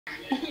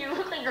You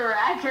look like a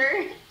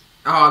rapper.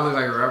 Oh, I look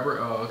like a rapper?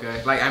 Oh,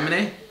 okay. Like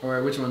Eminem?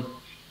 Or which one?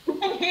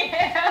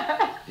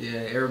 Yeah. Yeah,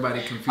 everybody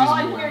confused All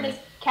me I'm with hearing Eminem. is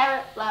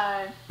carrot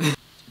line.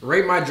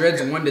 Rate my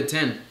dreads 1 to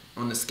 10.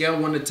 On the scale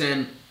 1 to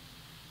 10,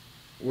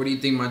 what do you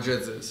think my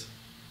dreads is?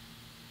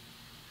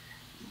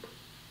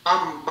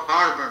 I'm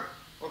barber,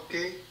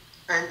 okay?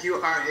 And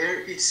your hair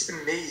is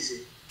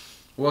amazing.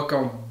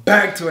 Welcome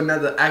back to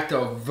another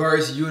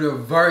Actorverse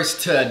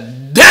universe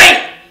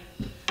today!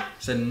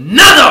 It's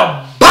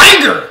another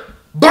banger!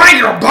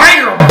 Banger!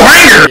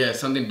 Yeah,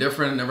 something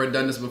different. Never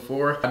done this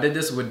before. I did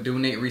this with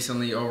Donate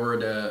recently over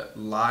the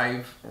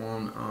live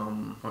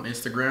on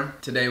Instagram.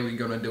 Today we're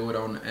gonna do it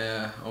on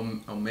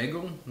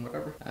Omegle,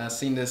 whatever. I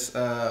seen this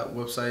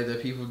website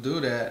that people do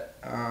that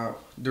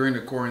during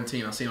the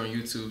quarantine. I seen on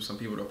YouTube some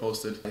people that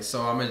posted.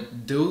 So I'm gonna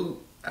do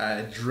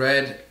a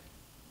dread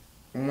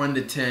 1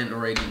 to 10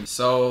 rating.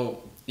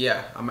 So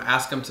yeah, I'm gonna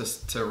ask them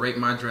to rate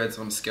my dreads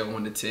on a scale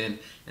 1 to 10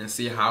 and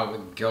see how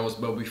it goes.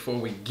 But before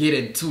we get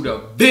into the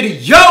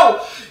video,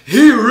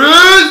 here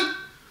is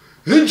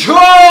intro.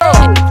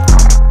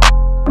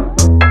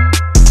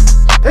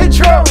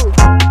 Intro.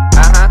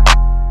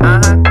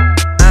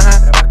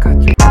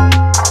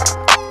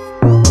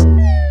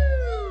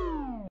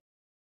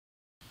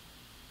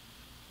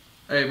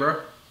 Hey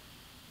bro.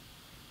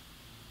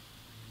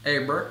 Hey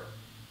bro.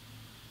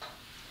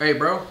 Hey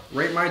bro,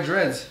 rate my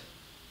dreads.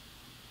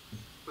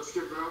 Let's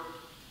get bro.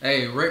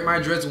 Hey, rate my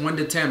dreads 1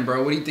 to 10,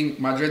 bro. What do you think?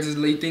 My dreads is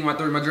you think my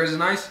dreads is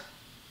nice?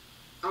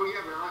 Oh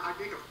yeah, bro, I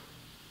dig them.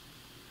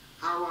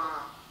 How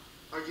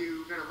are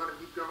you gonna let them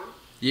keep going?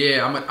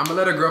 Yeah, I'm gonna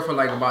let her grow for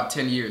like about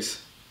 10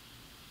 years.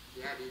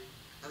 Yeah, dude.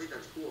 I think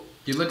that's cool.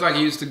 You look like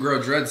you used to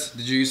grow dreads.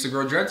 Did you used to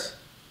grow dreads?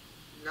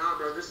 Nah,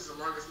 bro, this is the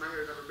longest my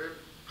hair's ever been.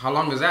 How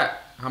long is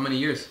that? How many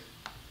years?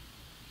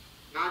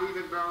 Not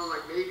even, bro,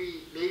 like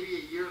maybe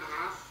a year and a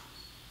half.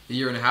 A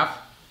year and a half?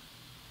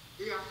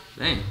 Yeah.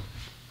 Dang.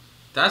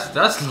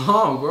 That's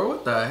long, bro.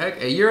 What the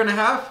heck? A year and a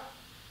half?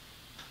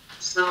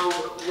 So,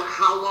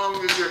 how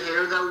long is your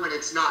hair though when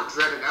it's not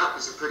dreaded up?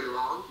 Is it pretty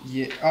long?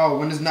 Yeah. Oh,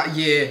 when it's not.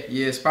 Yeah.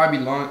 It's probably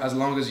as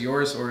long as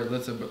yours, or a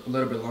little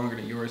bit longer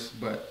than yours.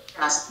 But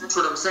That's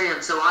what I'm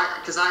saying. So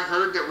because I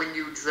heard that when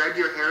you dread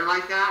your hair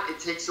like that, it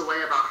takes away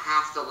about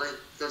half the length.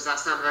 Does that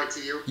sound right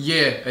to you?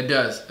 yeah, it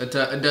does. It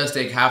does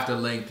take half the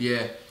length.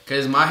 Yeah.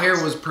 Cause my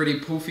hair was pretty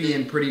poofy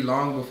and pretty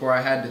long before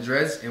I had the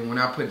dreads, and when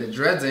I put the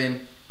dreads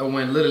in, it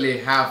went literally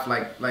half,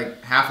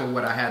 like half of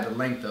what I had the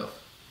length of.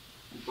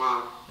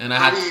 Wow. And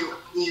How do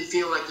you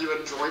feel like you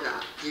enjoy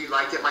that? Do you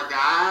like it like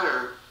that,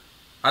 or?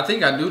 I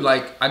think I do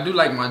like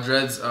my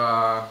dreads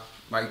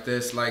like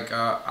this. Like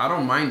I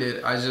don't mind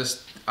it. I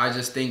just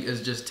think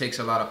it just takes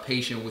a lot of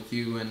patience with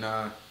you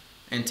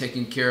and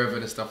taking care of it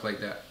and stuff like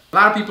that. A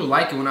lot of people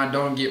like it when I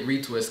don't get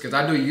retwist, because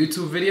I do a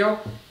YouTube video,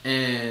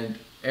 and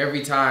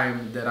every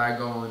time that I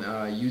go on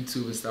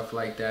YouTube and stuff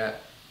like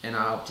that, and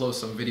I upload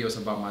some videos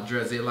about my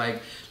dreads, they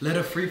like, let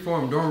it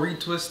freeform, don't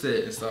retwist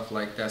it and stuff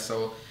like that.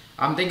 So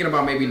I'm thinking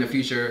about maybe in the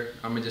future,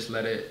 I'm gonna just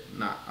let it, I'm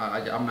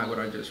not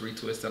gonna just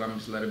retwist it, I'm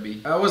just let it be.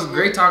 It was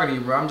great talking to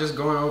you, bro. I'm just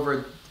going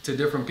over to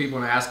different people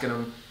and asking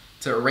them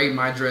to rate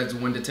my dreads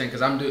 1 to 10,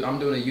 because I'm doing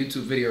a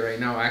YouTube video right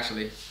now,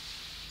 actually.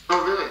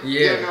 Oh, really?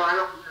 Yeah. No, I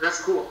don't.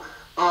 That's cool.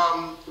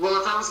 Well,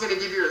 if I was gonna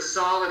give you a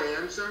solid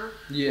answer,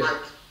 Yeah. like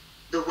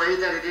the way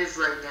that it is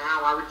right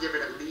now, I would give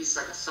it at least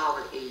like a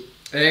solid 8.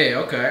 Hey,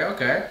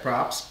 okay.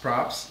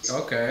 Props.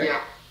 Okay.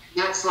 Yeah.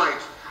 That's like,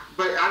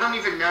 but I don't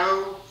even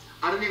know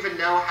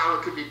how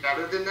it could be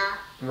better than that.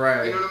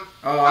 Right. You know what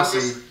Oh, I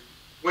see.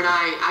 When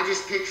I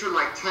just picture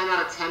like 10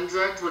 out of 10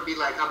 dreads would be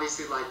like,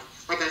 obviously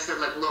like I said,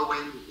 like Lil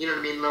Wayne, you know what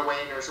I mean? Lil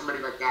Wayne or somebody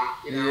like that,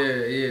 you know?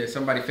 Yeah,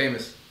 somebody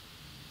famous.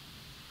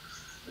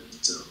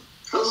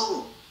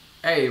 Hello.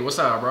 Hey, what's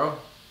up, bro?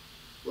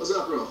 What's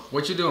up, bro?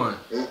 What you doing?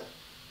 Yeah,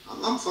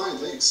 I'm fine,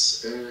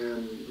 thanks.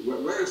 And where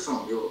are you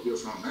from? You're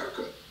from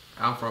America?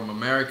 I'm from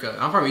America.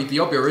 I'm from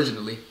Ethiopia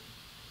originally.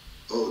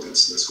 Oh,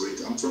 that's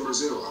great. I'm from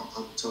Brazil.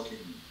 I'm talking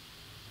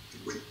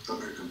with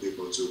American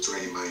people to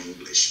train my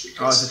English.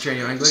 Oh, to train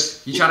your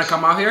English? You trying to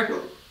come out here?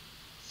 Well,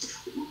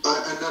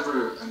 I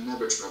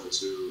never traveled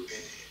to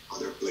any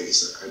other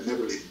place. I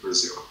never lived in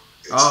Brazil.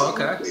 It's Oh,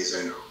 the only okay. place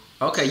I know.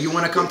 Okay, you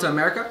want to come to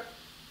America?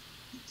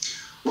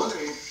 One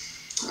day,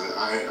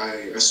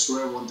 I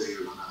swear one day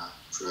I'm gonna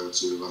travel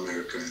to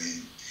America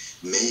and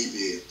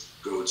maybe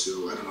go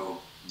to, I don't know,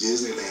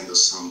 Disneyland or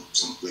some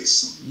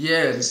place.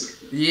 Yeah,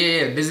 Place like that.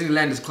 yeah.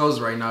 Disneyland is closed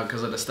right now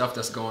because of the stuff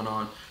that's going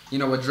on. You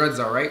know what dreads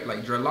are, right?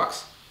 Like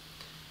dreadlocks.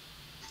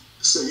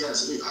 So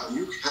yes, you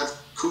have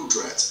cool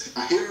dreads.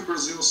 Here in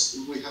Brazil,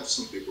 we have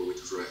some people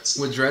with dreads.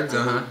 With dreads,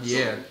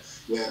 yeah.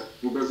 Yeah,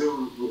 in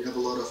Brazil we have a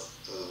lot of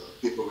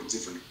people with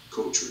different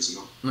cultures,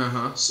 you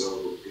know.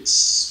 So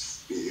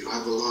you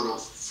have a lot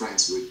of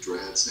friends with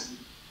dreads and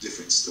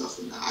different stuff,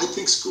 and I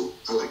think it's cool.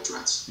 I like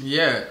dreads.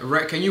 Yeah,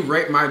 right. Can you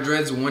rate my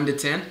dreads 1 to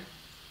 10?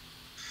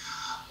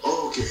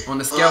 Okay. On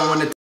the scale 1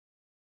 to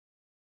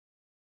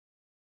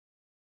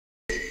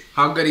 10.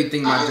 How good do you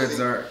think my dreads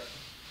are?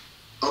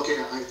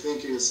 Okay, I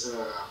think is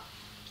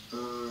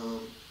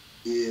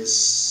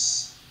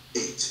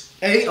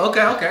 8.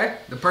 Okay.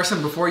 The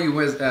person before you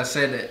was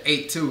said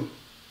 8 too.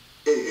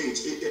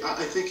 8.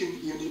 I think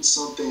you need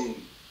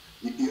something.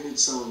 You need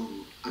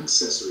some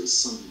accessories,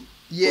 some.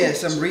 Yeah,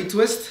 some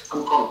retwist.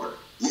 Some cover.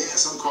 Yeah,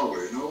 some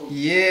cover. You know.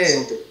 Yeah.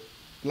 Something.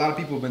 A lot of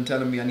people have been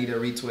telling me I need a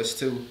retwist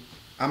too.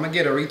 I'm gonna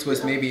get a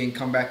retwist maybe and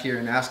come back here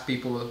and ask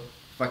people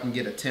if I can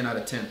get a 10 out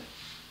of 10.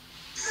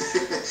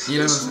 You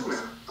know what I'm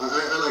saying? I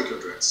like your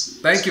dress.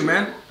 Thank you,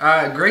 man.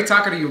 Great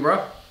talking to you,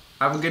 bro.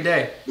 Have a good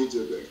day. Me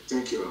too, babe.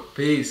 Thank you.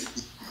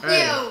 Peace.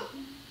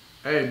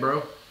 Hey,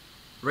 bro.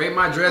 Rate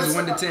my dreads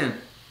 1 to 10.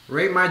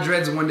 Rate my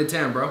dreads 1 to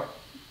 10, bro.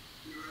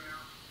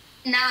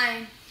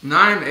 9.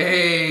 9?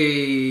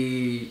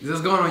 Hey. This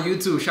is going on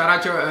YouTube. Shout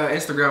out your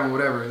Instagram or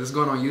whatever. This is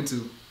going on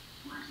YouTube.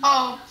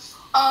 Oh,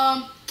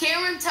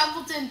 Cameron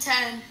Templeton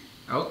 10.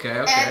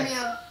 Okay. Add me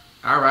up.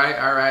 All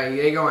right.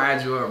 Yeah, they gonna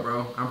add you up,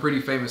 bro. I'm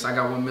pretty famous. I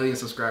got 1 million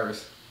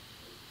subscribers.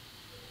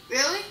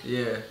 Really?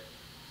 Yeah.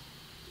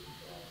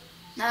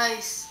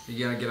 Nice.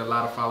 You're gonna get a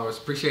lot of followers.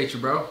 Appreciate you,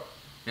 bro.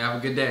 Yeah, have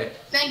a good day.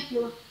 Thank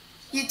you.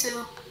 You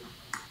too.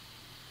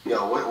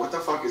 Yo, what the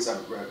fuck is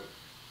that, bro?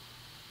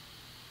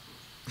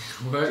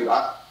 What? Dude,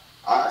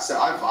 I said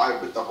I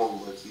vibe with the whole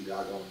look you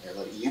got on there.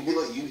 Like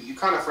you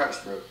kind of fresh,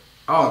 bro.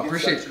 Oh,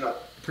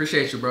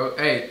 appreciate you, bro.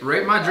 Hey,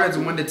 rate my dreads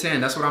 1 to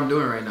 10. That's what I'm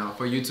doing right now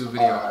for a YouTube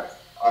video.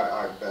 All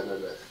right, bet.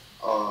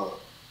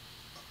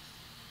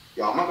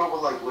 Yo, I'm gonna go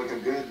with like a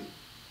good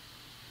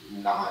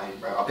 9,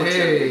 bro. I'll put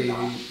you at a good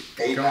 9.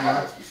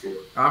 8.5, you feel?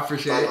 I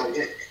appreciate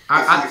it.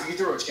 If you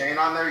threw a chain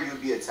on there,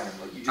 you'd be a 10.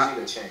 Like you just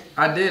need a chain.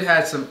 I did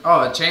have some.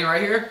 Oh, a chain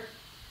right here.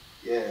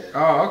 Yeah.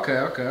 Oh, okay.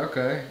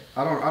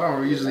 I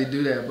don't usually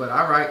do that, but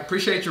all right.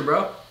 Appreciate you,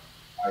 bro.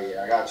 Oh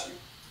yeah, I got you.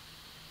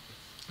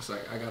 It's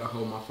like I gotta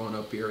hold my phone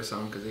up here or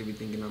something because they be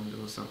thinking I'm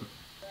doing something.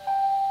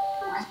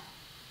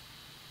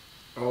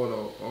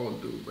 Oh,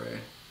 dude, bro.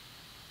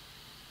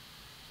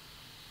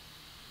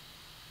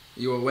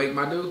 You awake,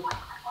 my dude?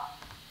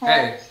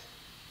 Hey,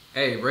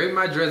 rate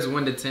my dreads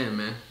 1 to 10,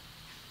 man.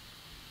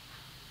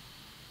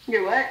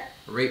 You're what?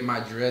 Rate my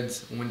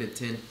dreads 1 to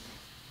 10.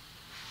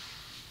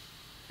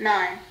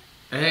 9.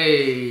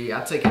 Hey,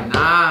 I take a 9,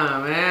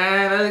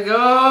 man. Let's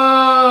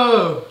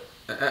go.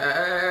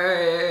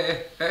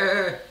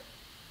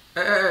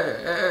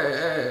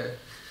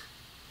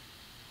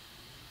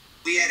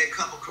 We had a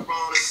couple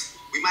Coronas.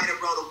 We might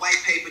have wrote a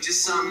white paper,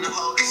 just something to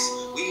hold us.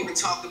 We even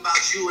talked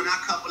about you in our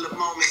couple of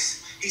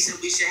moments. He said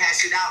we should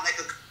hash it out like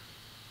a...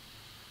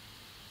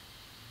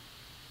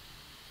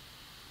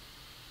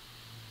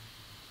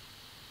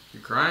 You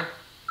crying?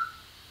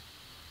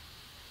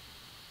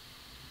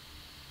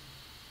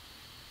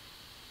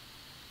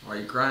 Why are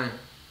you crying?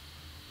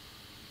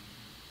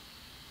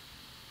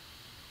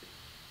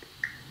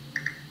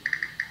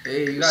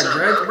 Hey, you got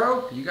dreads,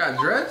 bro? You got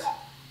dreads?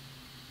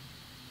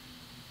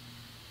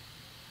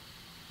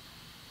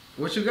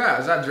 What you got?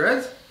 Is that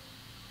dreads?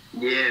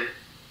 Yeah.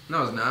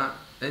 No, it's not.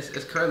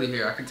 It's curly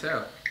hair. I can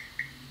tell.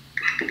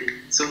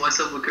 So what's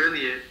up with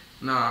curly hair?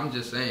 No, I'm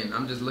just saying.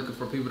 I'm just looking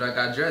for people that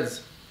got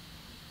dreads.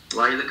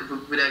 Why are you looking for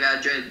people that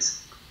got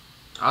dreads?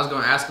 I was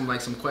gonna ask them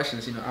like some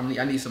questions. You know,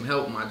 I need some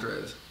help with my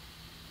dreads.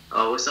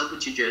 Oh, what's up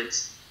with your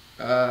dreads?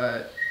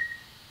 I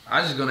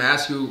was just gonna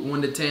ask you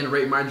 1 to 10,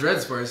 rate my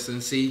dreads first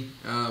and see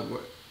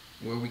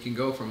where we can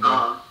go from there.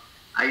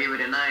 I give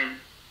it a 9.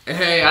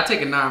 Hey, I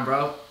take a 9,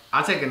 bro.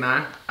 I take a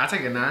 9.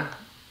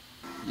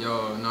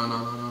 Yo,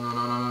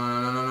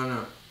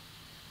 no.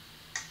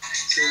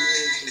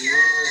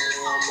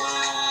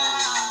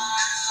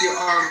 You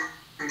are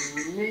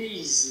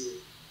amazing.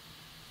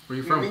 Where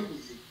you from?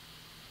 Amazing.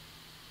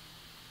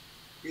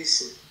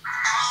 Listen.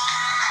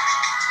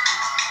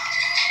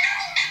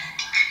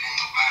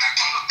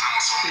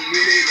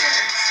 Really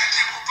nice.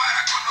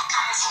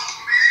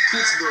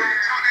 Pittsburgh.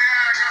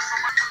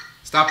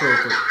 Stop real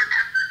quick.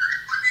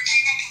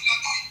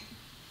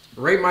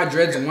 Rate my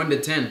dreads 1 to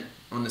 10.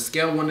 On the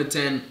scale 1 to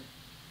 10,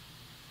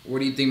 what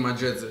do you think my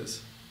dreads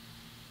is?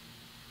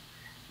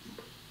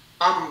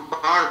 I'm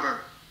barber,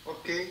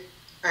 okay?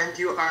 And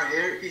your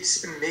hair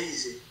is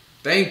amazing.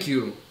 Thank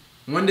you.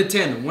 1 to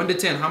 10. 1 to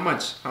 10. How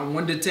much?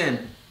 1 to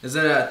 10. Is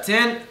it a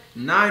 10,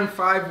 9,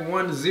 5,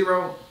 1,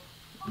 0?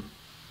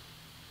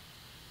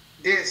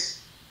 This.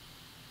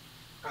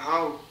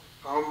 How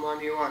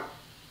many you want?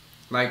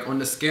 Like on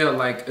the scale,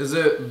 like is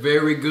it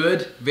very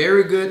good?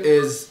 Very good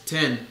is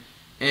 10.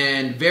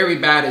 And very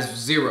bad is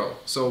 0.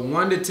 So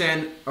 1 to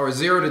 10 or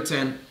 0 to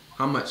 10,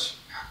 how much?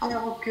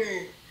 Oh,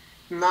 okay.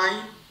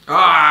 9.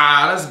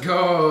 Ah, let's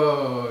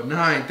go.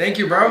 9. Thank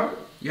you, bro.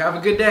 You have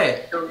a good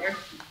day.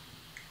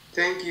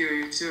 Thank you,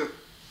 you too.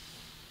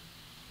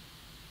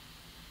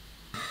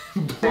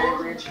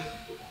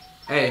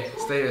 Hey,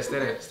 stay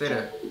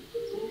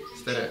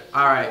there.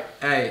 All right.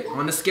 Hey,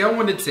 on the scale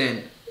 1 to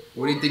 10,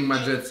 what do you think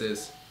my dreads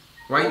is?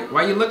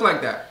 Why you look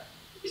like that?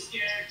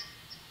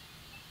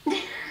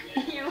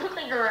 You look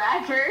like a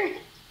rapper.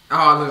 Oh,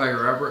 I look like a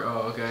rapper?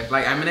 Oh, okay.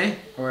 Like Eminem?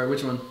 Or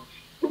which one?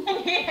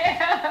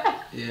 Yeah.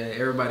 Yeah,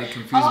 everybody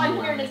confused All me I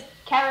with hear Eminem. is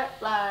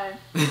Caroline.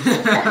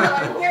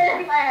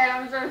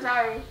 I'm so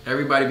sorry.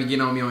 Everybody be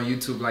getting on me on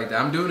YouTube like that.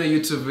 I'm doing a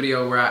YouTube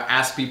video where I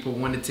ask people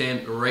 1 to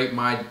 10 rate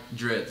my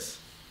dreads.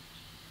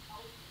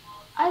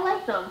 I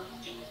like them.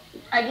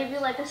 I give you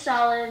like a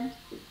solid.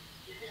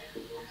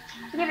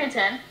 I give you a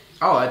 10.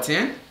 Oh, a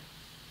 10?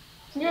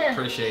 Yeah.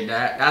 Appreciate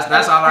that.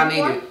 That's all I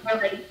needed.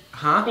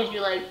 Huh? Did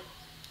you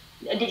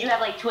have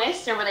like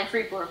twists or were they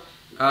freeform?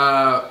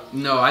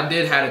 No, I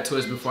did have a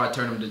twist before I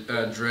turned them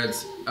to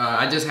dreads.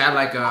 I just had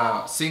like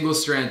a single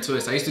strand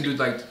twist. I used to do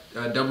like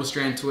a double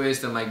strand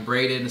twist and like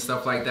braided and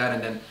stuff like that,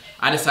 and then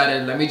I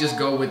decided let me just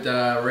go with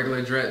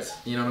regular dreads.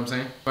 You know what I'm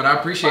saying? But I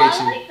appreciate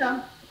you. Like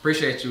them.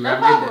 Appreciate you. No Have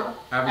a good day. problem.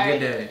 Have a good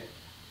day.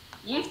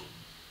 You.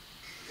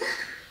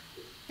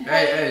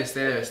 Hey,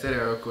 stay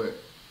there real quick.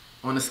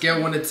 On a scale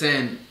of 1 to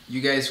 10,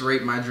 you guys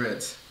rate my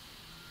dreads.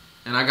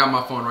 And I got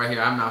my phone right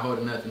here. I'm not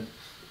holding nothing.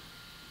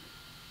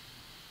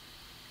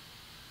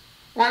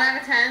 1 out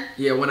of 10?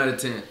 Yeah, 1 out of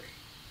 10.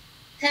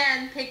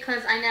 10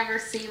 because I never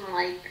seen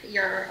like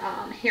your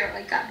hair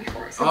like that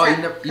before. So Oh,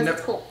 10,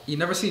 it's cool. you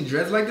never seen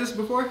dreads like this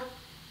before?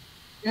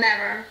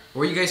 Never.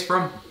 Where you guys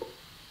from?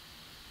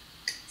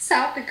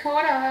 South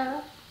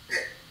Dakota.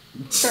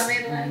 The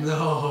Midwest.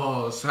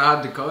 No,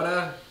 South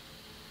Dakota.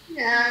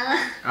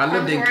 Yeah. I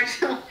lived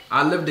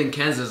in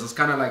Kansas. It's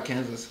kind of like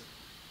Kansas.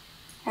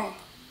 Oh.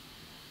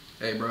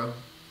 Hey, bro,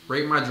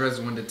 rate my dreads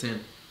 1 to 10.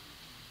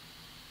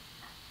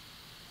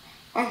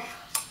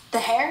 The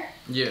hair?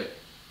 Yeah,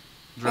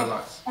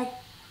 dreadlocks.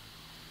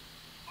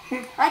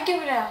 I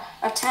give it a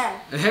 10.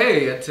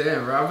 Hey, a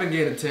 10, bro. I've been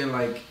getting a 10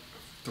 like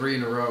 3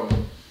 in a row.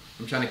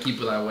 I'm trying to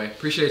keep it that way.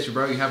 Appreciate you,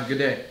 bro. You have a good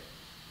day.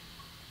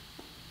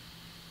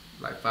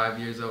 Like 5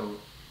 years old.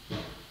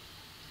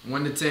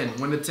 1 to 10.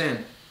 1 to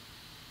 10.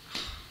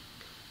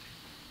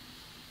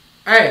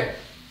 Hey.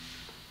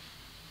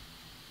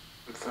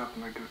 What's up,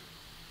 nigga?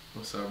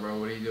 What's up, bro?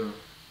 What are you doing?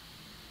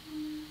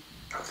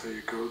 I said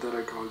you cool that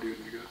I called you,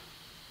 nigga.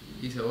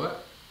 You said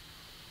what?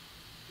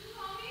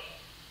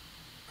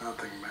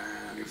 Nothing,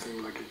 man. You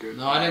seem like a good.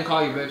 No, I didn't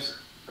call you, babes.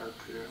 That's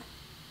you.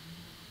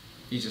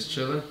 You just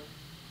chilling?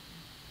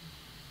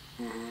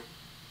 Mhm.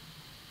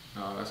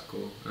 Oh, that's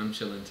cool. I'm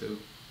chilling too.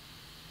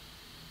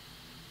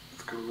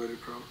 Let's go, lady,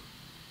 bro.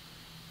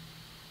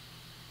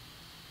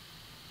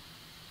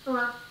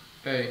 Hello.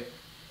 Hey,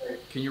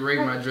 can you rate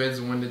my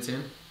dreads 1 to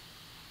 10?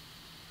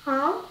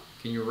 Huh?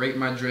 Can you rate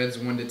my dreads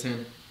 1 to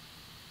 10?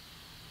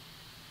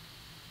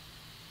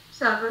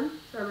 7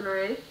 or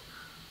 8.